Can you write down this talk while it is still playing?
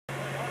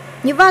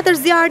Një vatër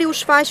zjarri u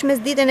shfaq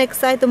mesditën e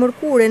kësaj të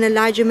mërkure në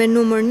lagje me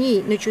numër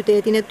 1 në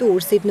qytetin e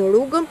Durrësit në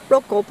rrugën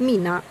Prokop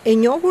Mina, e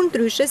njohur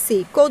ndryshe si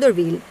Kodër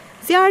Vilë.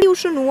 Zjarri u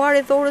shënua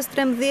rreth orës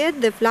 13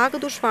 dhe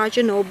flakët u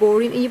shfaqën në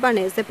oborrin e një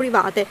banese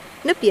private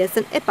në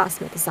pjesën e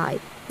pasme të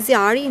saj.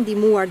 Zjarri,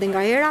 ndihmuar dhe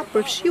nga era,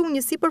 përfshiu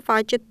një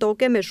sipërfaqe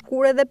toke me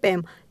shkure dhe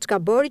pemë, çka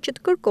bëri që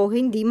të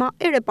kërkohej ndihma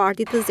e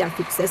repartit të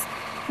zjarrfikëses.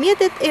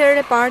 Mjetet e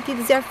repartit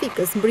të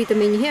zjarrfikës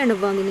mbritën menjëherë në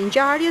vendin e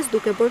ngjarjes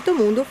duke bërë të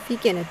mundur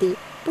fikjen e tij.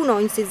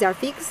 Punonjësit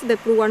zjarrfikës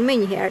vepruan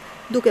menjëherë,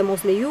 duke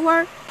mos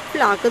lejuar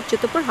flakët që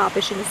të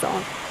përhapeshin në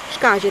zonë.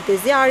 Shkaqet e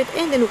zjarrit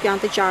ende nuk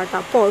janë të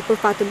qarta, por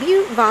për fat të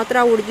mirë,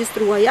 vatra u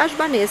regjistrua jashtë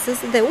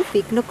banesës dhe u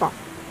fik në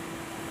kohë.